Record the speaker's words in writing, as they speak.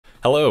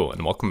Hello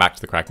and welcome back to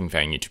the Cracking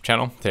FAANG YouTube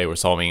channel. Today we're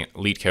solving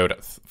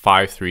Leetcode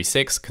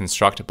 536,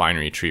 construct a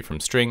binary tree from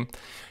string.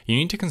 You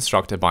need to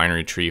construct a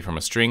binary tree from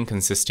a string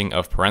consisting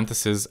of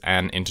parentheses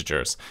and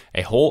integers.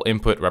 A whole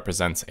input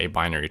represents a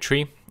binary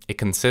tree. It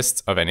consists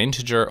of an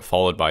integer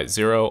followed by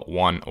 0,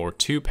 1, or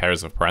 2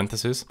 pairs of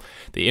parentheses.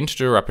 The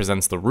integer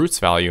represents the roots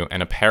value,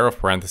 and a pair of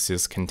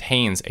parentheses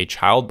contains a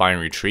child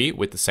binary tree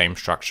with the same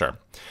structure.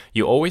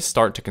 You always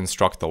start to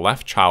construct the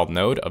left child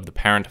node of the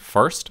parent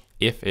first,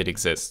 if it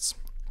exists.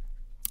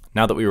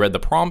 Now that we read the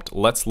prompt,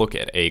 let's look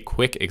at a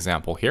quick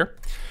example here.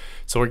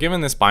 So we're given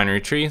this binary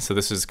tree. So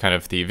this is kind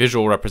of the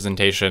visual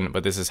representation,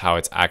 but this is how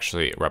it's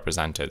actually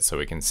represented. So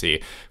we can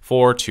see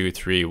 4, 2,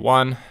 3,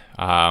 1,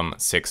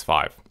 6,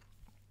 5.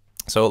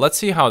 So let's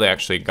see how they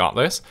actually got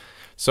this.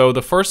 So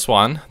the first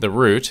one, the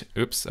root,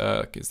 oops,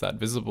 is that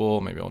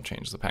visible? Maybe I'll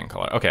change the pen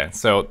color. Okay,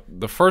 so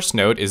the first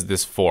node is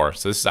this 4.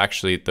 So this is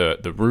actually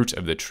the root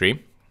of the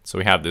tree. So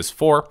we have this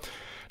 4.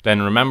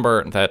 Then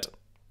remember that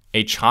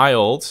a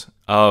child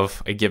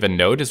of a given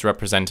node is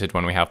represented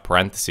when we have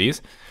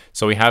parentheses.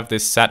 So we have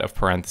this set of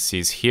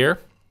parentheses here,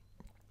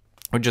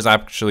 which is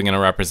actually going to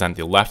represent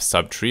the left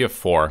subtree of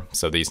 4.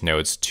 So these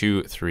nodes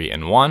 2, 3,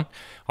 and 1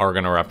 are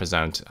going to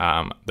represent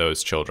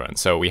those children.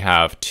 So we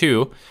have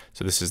 2,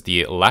 so this is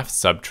the left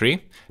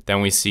subtree.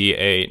 Then we see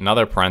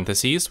another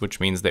parentheses, which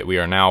means that we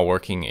are now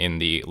working in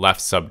the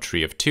left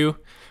subtree of 2.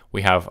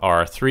 We have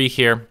our 3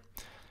 here.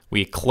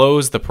 We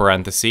close the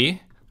parenthesis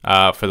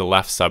for the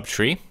left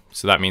subtree.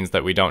 So that means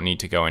that we don't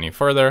need to go any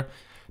further.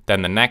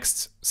 Then the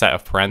next set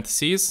of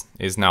parentheses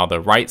is now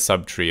the right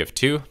subtree of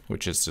 2,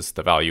 which is just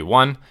the value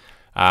 1.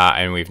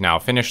 And we've now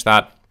finished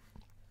that.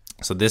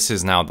 So this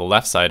is now the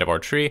left side of our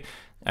tree.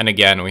 And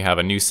again, we have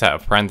a new set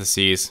of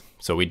parentheses.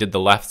 So we did the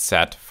left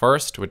set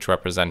first, which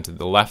represented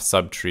the left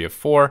subtree of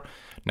 4.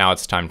 Now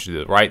it's time to do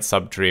the right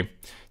subtree.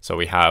 So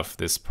we have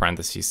this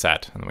parenthesis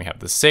set, and we have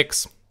the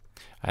 6.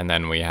 And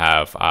then we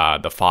have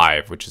the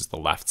 5, which is the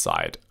left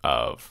side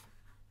of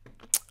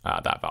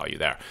that value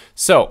there.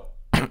 So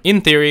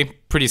in theory,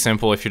 pretty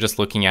simple. If you're just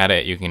looking at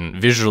it, you can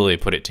visually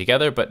put it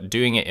together, but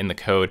doing it in the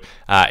code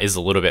is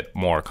a little bit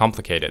more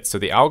complicated. So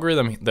the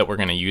algorithm that we're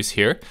going to use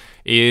here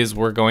is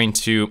we're going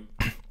to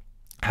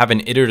have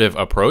an iterative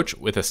approach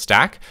with a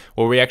stack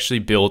where we actually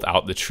build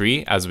out the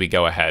tree as we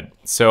go ahead.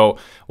 So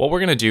what we're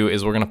going to do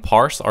is we're going to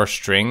parse our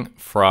string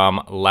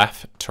from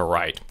left to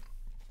right.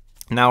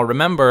 Now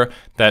remember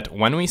that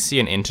when we see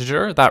an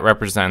integer, that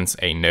represents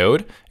a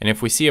node, and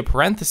if we see a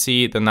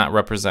parenthesis, then that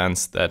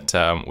represents that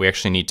we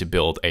actually need to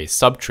build a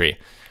subtree.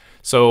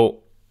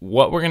 So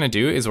what we're going to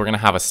do is we're going to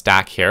have a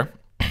stack here,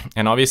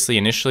 and obviously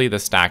initially the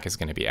stack is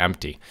going to be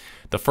empty.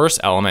 The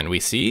first element we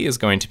see is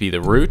going to be the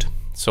root,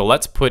 so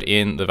let's put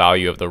in the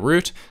value of the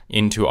root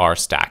into our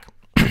stack.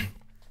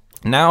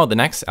 Now the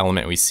next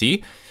element we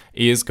see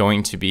is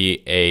going to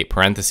be a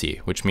parenthesis,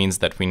 which means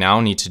that we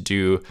now need to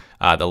do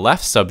the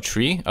left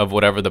subtree of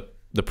whatever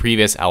the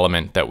previous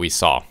element that we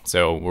saw.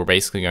 So we're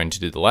basically going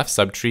to do the left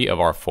subtree of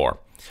our 4.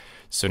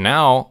 So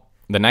now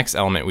the next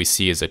element we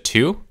see is a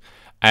 2,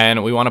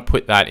 and we want to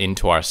put that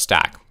into our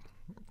stack.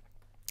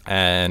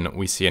 And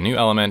we see a new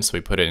element, so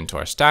we put it into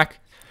our stack.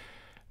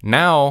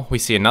 Now we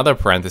see another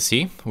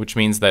parenthesis, which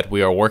means that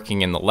we are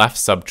working in the left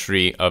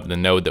subtree of the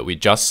node that we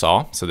just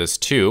saw, so this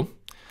 2.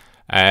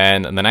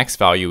 And the next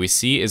value we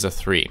see is a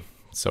 3.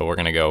 So we're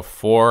going to go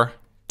 4,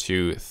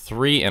 2,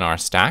 3 in our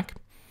stack.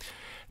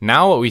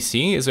 Now what we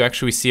see is we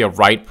actually see a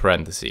right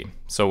parenthesis.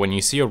 So when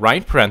you see a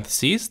right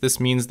parenthesis, this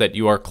means that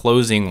you are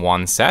closing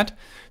one set.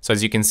 So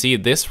as you can see,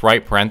 this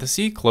right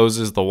parenthesis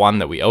closes the one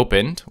that we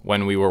opened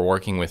when we were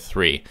working with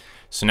 3.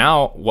 So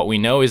now what we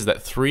know is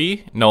that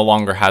 3 no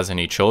longer has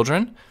any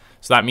children.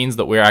 So that means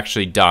that we're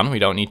actually done. We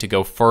don't need to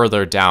go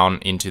further down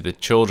into the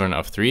children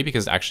of 3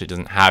 because it actually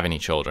doesn't have any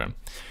children.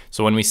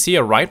 So when we see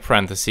a right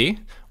parenthesis,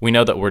 we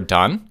know that we're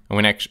done,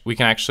 and we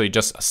can actually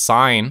just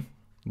assign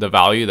the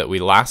value that we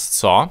last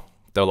saw,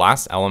 the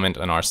last element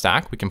in our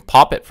stack. We can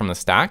pop it from the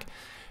stack,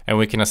 and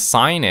we can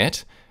assign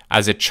it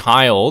as a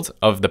child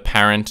of the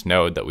parent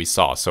node that we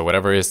saw. So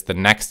whatever is the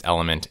next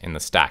element in the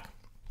stack.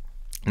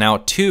 Now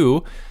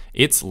 2,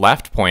 its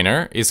left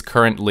pointer is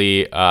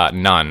currently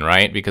none,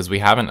 right? Because we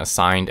haven't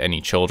assigned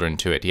any children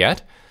to it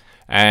yet.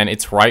 And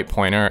its right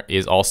pointer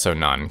is also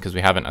none because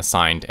we haven't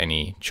assigned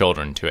any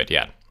children to it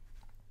yet.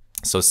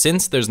 So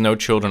since there's no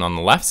children on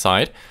the left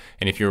side,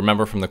 and if you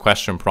remember from the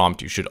question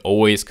prompt, you should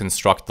always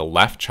construct the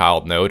left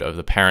child node of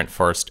the parent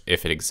first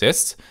if it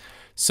exists.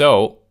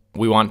 So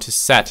we want to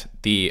set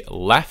the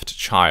left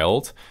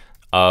child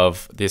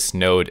of this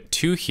node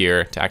 2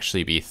 here to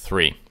actually be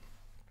 3.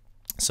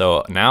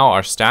 So now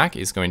our stack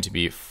is going to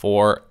be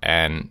 4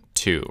 and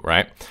 2,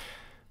 right?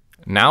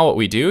 Now what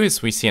we do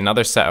is we see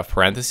another set of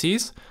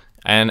parentheses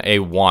and a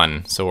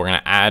 1. So we're going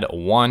to add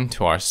 1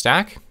 to our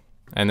stack,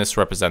 and this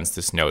represents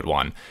this node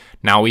 1.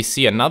 Now we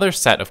see another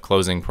set of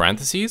closing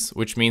parentheses,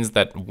 which means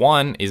that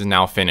 1 is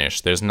now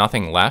finished. There's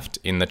nothing left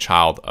in the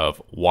child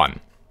of 1.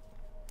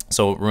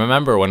 So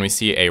remember, when we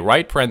see a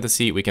right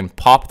parenthesis, we can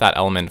pop that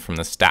element from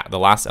the stack, the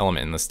last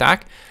element in the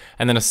stack,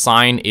 and then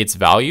assign its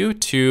value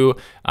to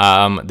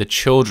the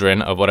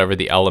children of whatever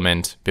the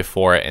element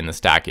before it in the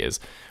stack is.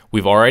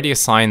 We've already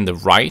assigned the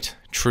right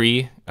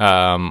tree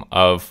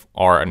of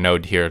our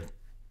node here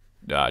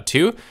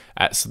 2,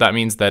 so that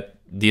means that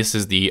this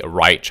is the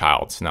right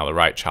child. So now the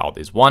right child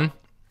is 1,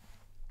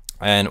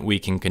 and we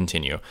can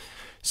continue.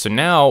 So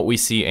now we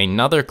see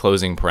another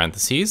closing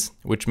parentheses,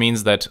 which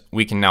means that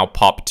we can now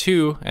pop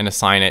 2 and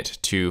assign it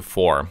to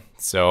 4.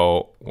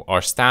 So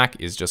our stack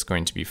is just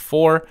going to be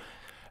 4,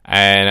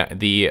 and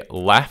the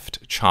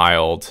left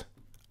child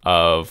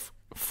of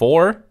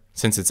 4,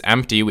 since it's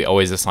empty, we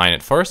always assign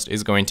it first,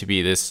 is going to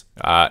be this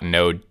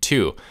node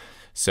 2.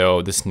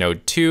 So this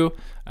node 2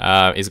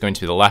 is going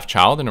to be the left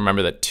child, and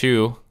remember that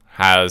 2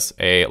 has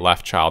a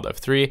left child of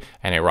 3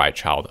 and a right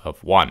child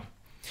of 1.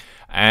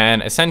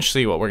 And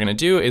essentially what we're going to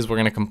do is we're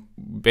going to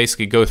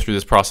basically go through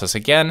this process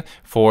again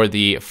for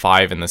the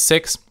 5 and the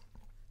 6.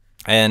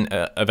 And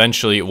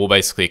eventually we'll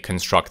basically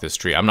construct this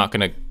tree. I'm not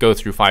going to go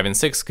through 5 and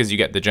 6 because you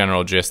get the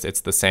general gist.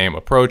 It's the same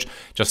approach.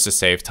 Just to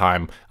save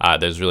time,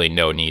 there's really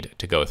no need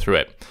to go through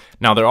it.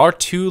 Now, there are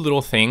 2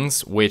 little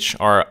things which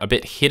are a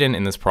bit hidden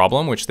in this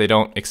problem, which they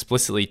don't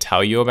explicitly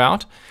tell you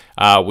about,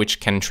 which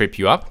can trip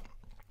you up.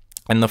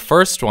 And the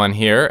first one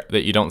here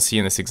that you don't see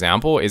in this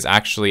example is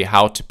actually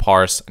how to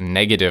parse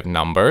negative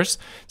numbers.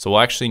 So we'll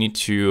actually need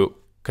to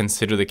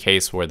consider the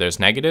case where there's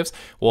negatives.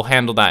 We'll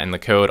handle that in the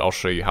code. I'll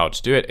show you how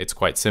to do it. It's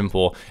quite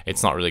simple.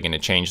 It's not really going to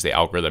change the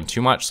algorithm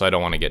too much, so I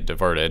don't want to get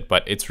diverted,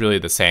 but it's really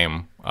the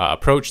same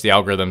approach. The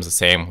algorithm's the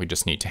same. We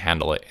just need to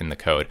handle it in the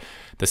code.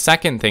 The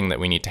second thing that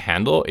we need to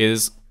handle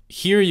is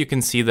here you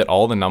can see that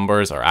all the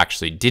numbers are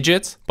actually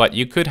digits, but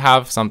you could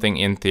have something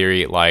in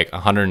theory like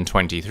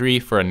 123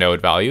 for a node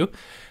value,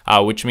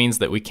 which means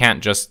that we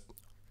can't just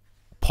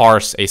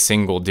parse a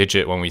single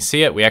digit when we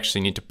see it. We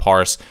actually need to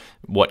parse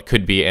what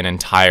could be an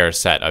entire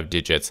set of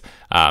digits.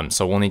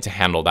 So we'll need to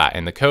handle that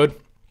in the code,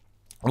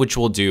 which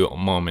we'll do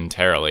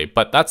momentarily.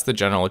 But that's the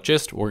general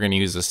gist. We're going to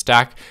use a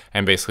stack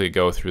and basically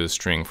go through the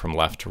string from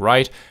left to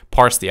right,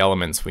 parse the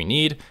elements we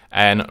need,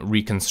 and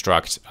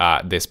reconstruct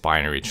this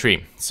binary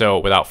tree. So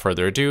without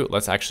further ado,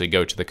 let's actually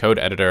go to the code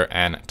editor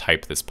and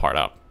type this part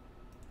up.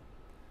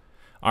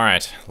 All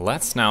right,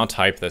 let's now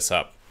type this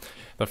up.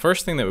 The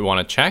first thing that we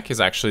want to check is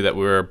actually that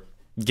we're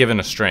given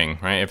a string,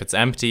 right? If it's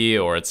empty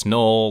or it's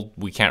null,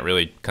 we can't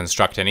really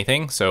construct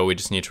anything, so we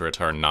just need to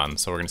return none.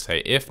 So we're going to say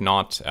if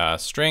not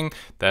string,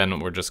 then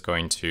we're just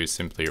going to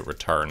simply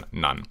return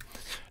none.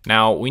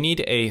 Now we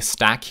need a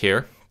stack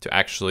here to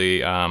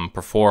actually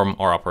perform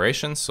our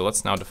operations, so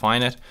let's now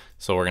define it.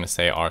 So we're going to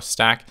say our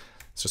stack,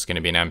 it's just going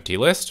to be an empty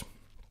list.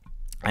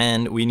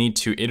 And we need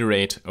to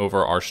iterate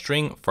over our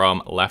string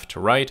from left to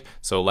right.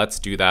 So let's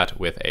do that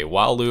with a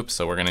while loop.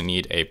 So we're going to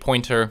need a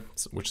pointer,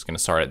 which is going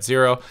to start at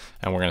 0.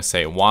 And we're going to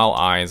say while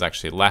I is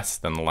actually less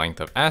than the length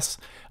of s.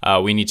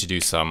 We need to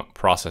do some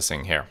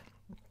processing here.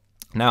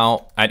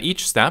 Now, at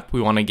each step,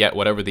 we want to get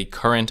whatever the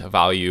current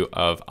value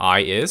of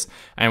I is,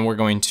 and we're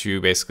going to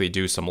basically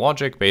do some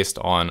logic based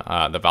on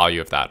the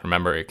value of that.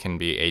 Remember, it can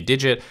be a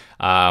digit,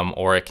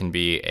 or it can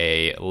be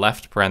a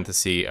left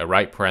parenthesis, a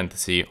right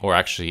parenthesis, or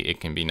actually it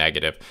can be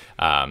negative.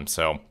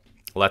 So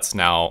let's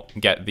now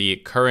get the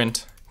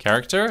current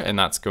character, and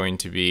that's going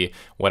to be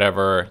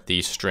whatever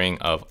the string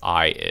of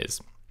I is.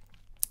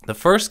 The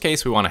first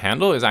case we want to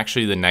handle is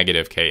actually the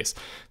negative case.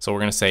 So we're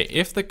going to say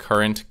if the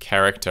current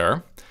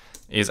character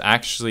is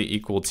actually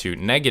equal to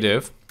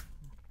negative,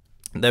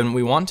 then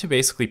we want to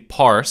basically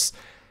parse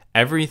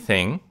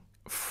everything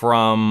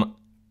from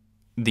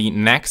the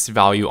next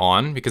value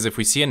on, because if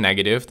we see a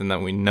negative,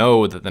 then we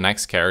know that the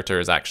next character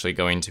is actually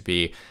going to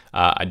be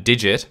a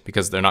digit,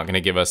 because they're not going to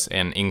give us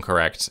an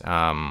incorrect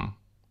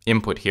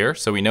input here.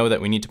 So we know that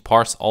we need to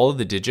parse all of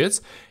the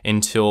digits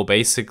until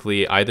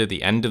basically either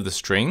the end of the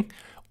string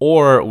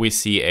or we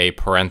see a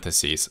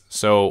parentheses.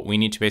 So we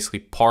need to basically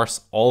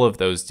parse all of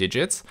those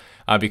digits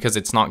because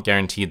it's not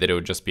guaranteed that it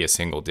would just be a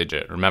single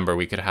digit. Remember,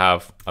 we could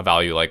have a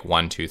value like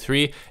 1, 2,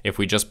 3. If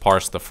we just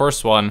parse the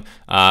first one,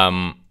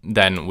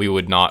 then we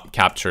would not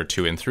capture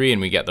 2 and 3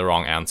 and we get the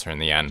wrong answer in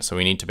the end. So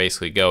we need to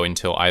basically go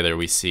until either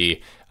we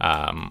see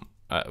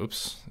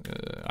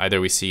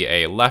either we see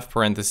a left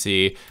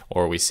parenthesis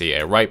or we see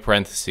a right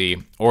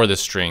parenthesis or the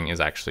string is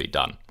actually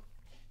done.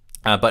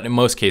 But in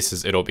most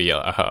cases, it'll be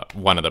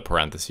one of the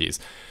parentheses.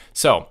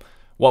 So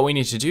what we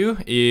need to do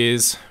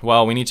is,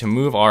 well, we need to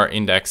move our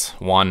index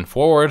 1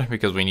 forward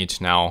because we need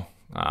to now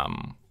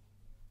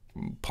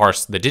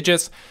parse the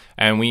digits,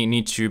 and we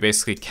need to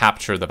basically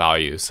capture the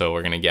value. So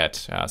we're going to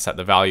get set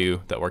the value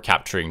that we're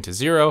capturing to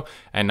 0,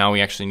 and now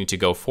we actually need to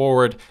go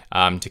forward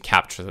to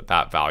capture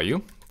that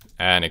value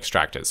and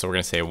extract it. So we're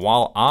going to say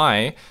while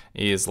I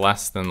is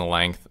less than the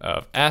length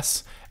of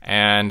s,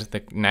 and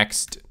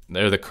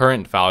the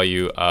current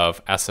value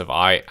of s of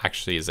I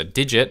actually is a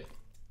digit,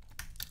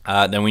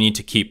 then we need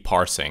to keep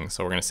parsing.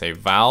 So we're going to say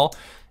val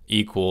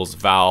equals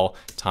val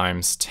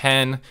times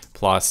 10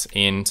 plus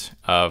int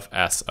of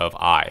s of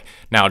I.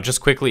 Now,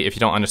 just quickly, if you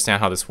don't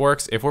understand how this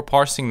works, if we're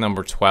parsing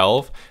number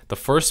 12, the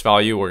first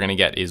value we're going to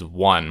get is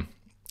 1.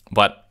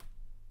 But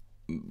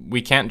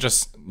we can't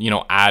just,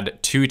 add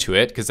 2 to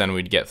it, because then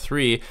we'd get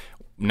 3.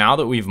 Now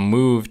that we've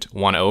moved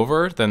 1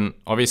 over, then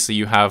obviously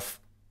you have,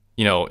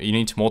 you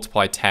need to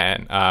multiply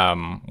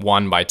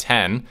 1 by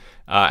 10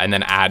 and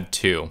then add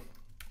 2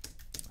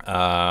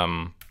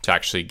 to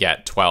actually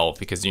get 12,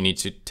 because you need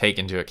to take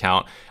into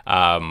account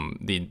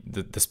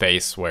the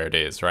space where it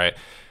is, right?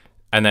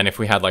 And then if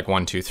we had like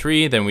 1, 2,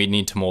 3, then we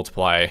need to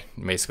multiply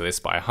basically this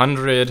by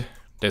 100.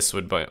 This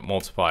would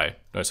multiply,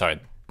 1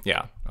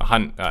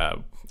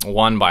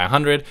 by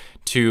 100,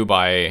 2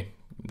 by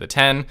the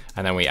 10,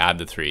 and then we add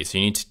the 3. So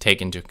you need to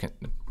take into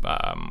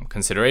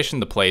consideration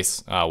the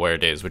place where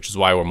it is, which is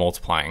why we're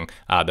multiplying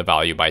the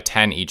value by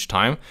 10 each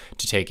time,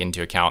 to take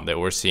into account that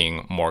we're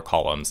seeing more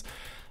columns.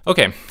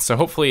 Okay, so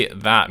hopefully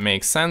that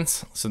makes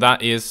sense. So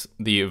that is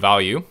the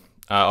value.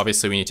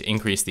 Obviously, we need to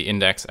increase the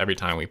index every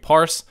time we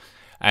parse,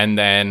 and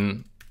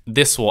then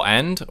this will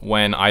end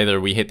when either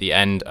we hit the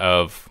end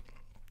of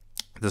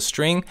the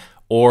string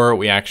or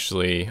we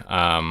actually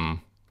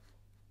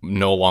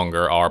no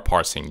longer are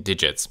parsing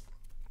digits.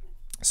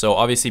 So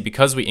obviously,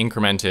 because we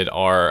incremented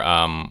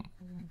our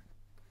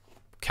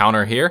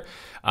counter here,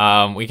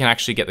 we can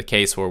actually get the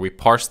case where we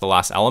parse the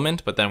last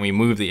element, but then we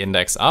move the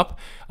index up,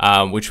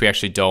 which we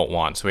actually don't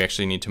want. So we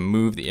actually need to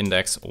move the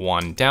index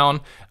 1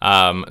 down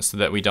so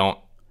that we don't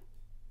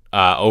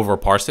over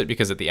parse it,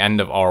 because at the end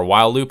of our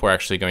while loop, we're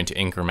actually going to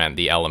increment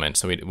the element.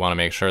 So we want to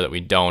make sure that we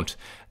don't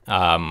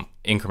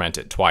increment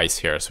it twice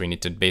here. So we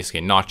need to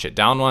basically notch it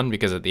down 1,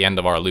 because at the end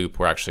of our loop,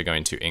 we're actually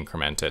going to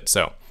increment it.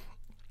 So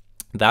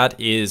that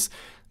is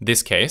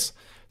this case.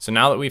 So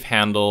now that we've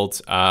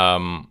handled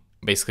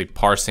basically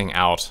parsing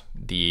out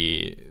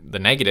the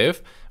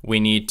negative,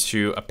 we need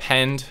to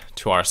append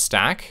to our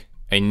stack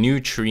a new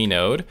tree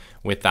node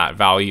with that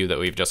value that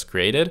we've just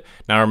created.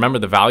 Now remember,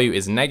 the value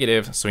is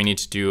negative, so we need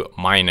to do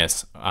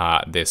minus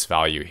this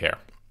value here.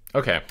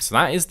 Okay, so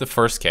that is the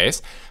first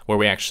case where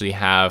we actually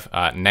have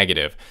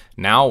negative.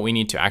 Now we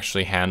need to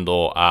actually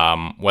handle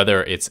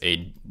whether it's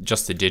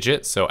just a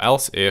digit. So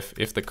else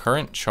if the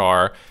current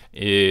char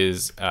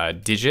is a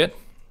digit,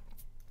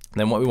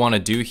 then what we want to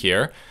do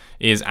here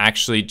is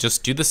actually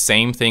just do the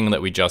same thing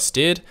that we just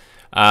did,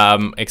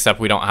 except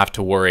we don't have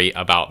to worry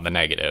about the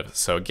negative.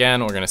 So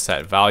again, we're going to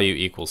set value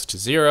equals to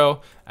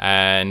 0,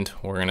 and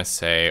we're going to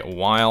say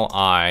while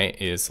I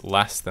is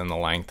less than the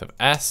length of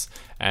s,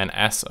 and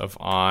s of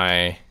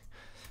I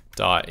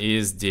dot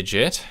is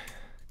digit.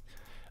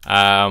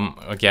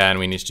 Again,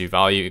 we need to do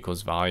value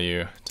equals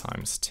value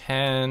times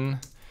 10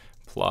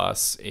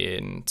 plus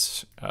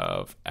int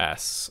of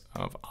s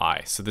of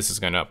I. So this is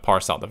going to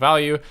parse out the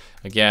value.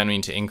 Again, we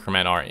need to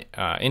increment our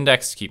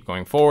index to keep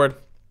going forward.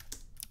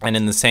 And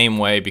in the same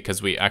way,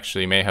 because we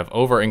actually may have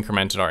over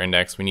incremented our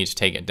index, we need to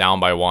take it down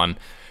by 1.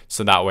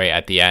 So that way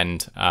at the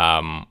end,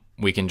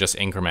 we can just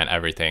increment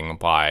everything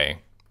by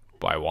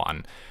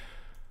 1.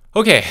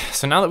 Okay,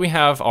 so now that we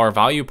have our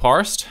value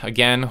parsed,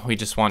 again, we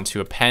just want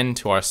to append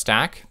to our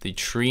stack the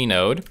tree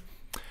node.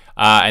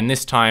 And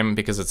this time,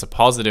 because it's a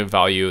positive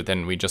value,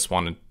 then we just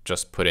want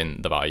to put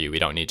in the value. We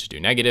don't need to do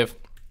negative.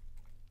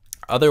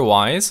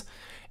 Otherwise,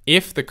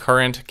 if the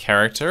current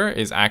character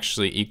is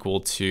actually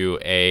equal to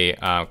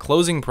a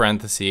closing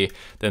parenthesis,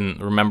 then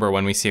remember,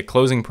 when we see a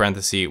closing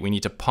parenthesis, we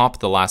need to pop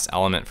the last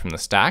element from the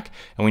stack,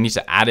 and we need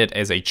to add it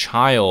as a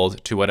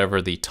child to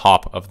whatever the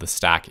top of the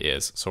stack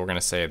is. So we're going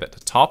to say that the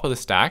top of the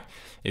stack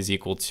is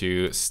equal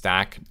to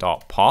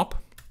stack.pop.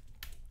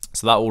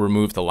 So that will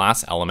remove the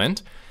last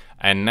element.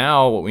 And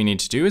now what we need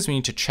to do is we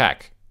need to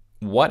check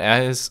what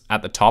is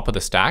at the top of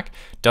the stack.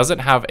 Does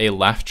it have a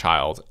left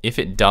child? If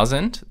it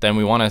doesn't, then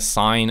we want to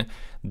assign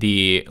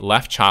the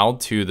left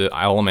child to the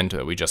element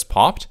that we just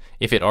popped.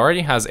 If it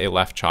already has a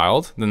left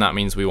child, then that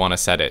means we want to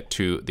set it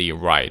to the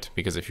right,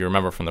 because if you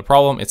remember from the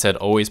problem, it said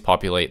always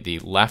populate the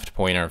left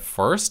pointer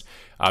first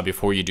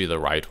before you do the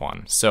right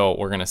one. So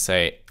we're going to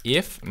say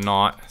if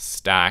not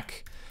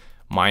stack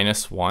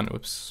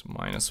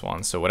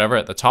 -1. So whatever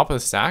at the top of the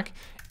stack,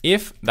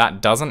 if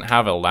that doesn't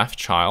have a left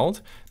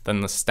child, then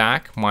the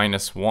stack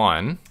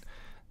 -1,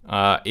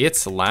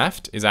 its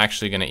left is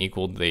actually going to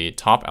equal the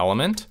top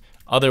element.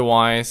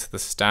 Otherwise, the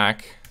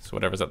stack, so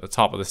whatever's at the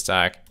top of the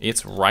stack,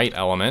 its right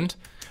element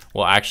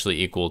will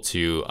actually equal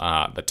to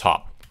the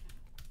top.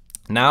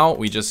 Now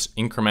we just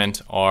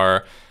increment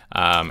our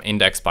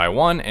index by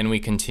 1, and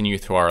we continue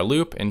through our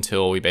loop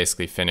until we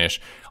basically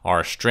finish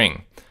our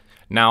string.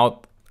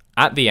 Now,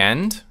 at the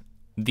end,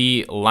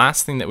 the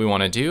last thing that we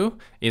want to do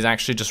is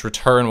actually just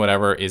return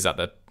whatever is at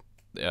the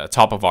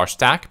top of our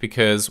stack,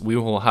 because we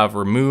will have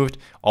removed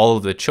all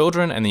of the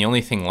children, and the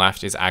only thing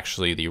left is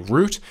actually the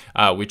root,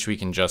 which we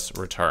can just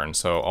return.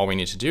 So all we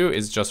need to do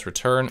is just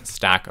return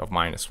stack of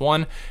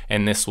 -1,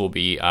 and this will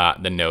be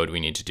the node we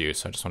need to do.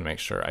 So I just want to make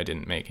sure I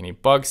didn't make any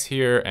bugs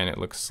here, and it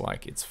looks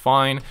like it's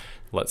fine.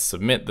 Let's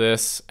submit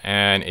this,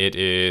 and it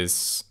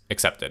is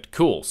accepted.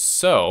 Cool.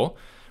 So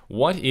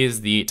what is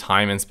the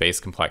time and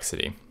space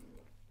complexity?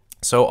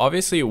 So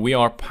obviously we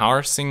are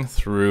parsing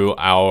through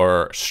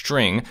our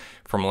string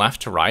from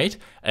left to right,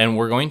 and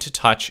we're going to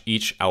touch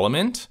each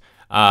element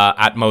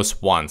at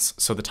most once.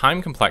 So the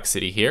time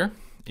complexity here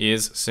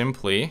is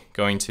simply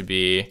going to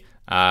be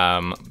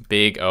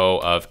big O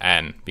of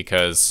n,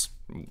 because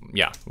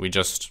yeah, we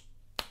just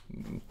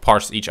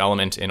parse each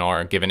element in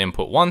our given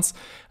input once,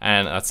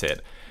 and that's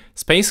it.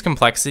 Space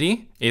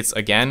complexity, it's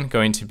again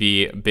going to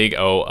be big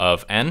O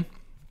of n.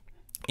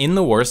 In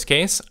the worst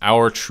case,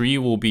 our tree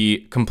will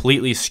be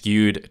completely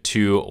skewed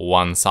to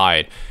one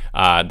side,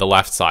 the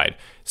left side.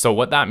 So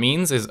what that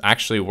means is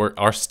actually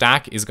our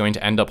stack is going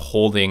to end up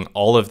holding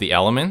all of the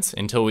elements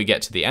until we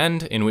get to the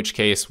end, in which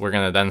case we're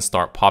going to then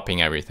start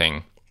popping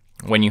everything.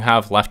 When you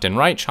have left and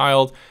right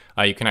child,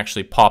 you can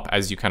actually pop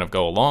as you kind of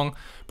go along.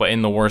 But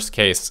in the worst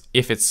case,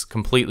 if it's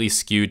completely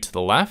skewed to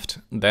the left,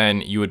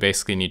 then you would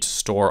basically need to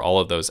store all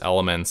of those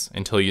elements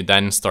until you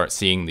then start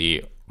seeing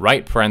the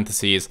right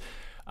parentheses,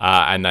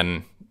 and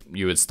then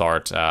you would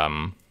start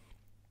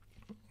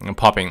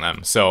popping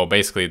them. So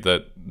basically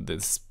the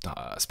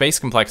space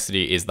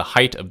complexity is the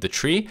height of the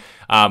tree,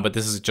 but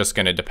this is just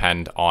going to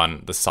depend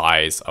on the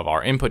size of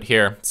our input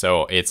here.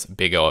 So it's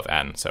big O of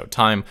n. So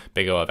time,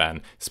 big O of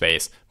n,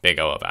 space, big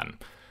O of n.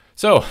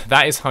 So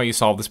that is how you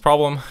solve this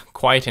problem.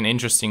 Quite an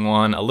interesting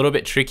one, a little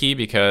bit tricky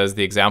because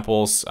the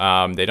examples,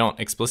 they don't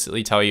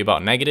explicitly tell you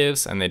about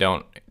negatives, and they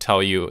don't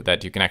tell you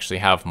that you can actually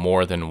have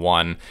more than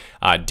one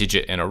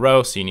digit in a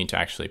row, so you need to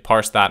actually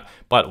parse that.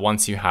 But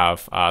once you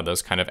have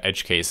those kind of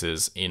edge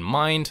cases in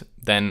mind,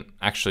 then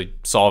actually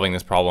solving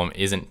this problem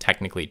isn't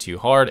technically too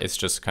hard. It's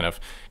just kind of,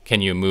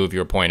 can you move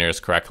your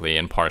pointers correctly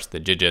and parse the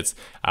digits?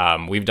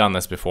 We've done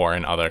this before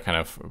in other kind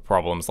of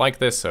problems like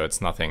this, so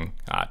it's nothing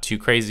too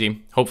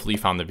crazy. Hopefully you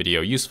found the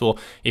video useful.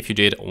 If you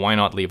did, why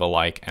not leave a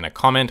like and a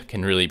comment?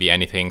 Can really be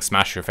anything.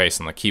 Smash your face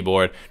on the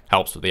keyboard,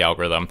 helps with the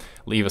algorithm.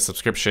 Leave a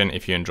subscription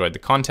if you enjoyed the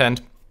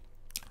content.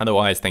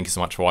 Otherwise, thank you so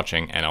much for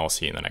watching, and I'll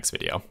see you in the next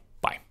video.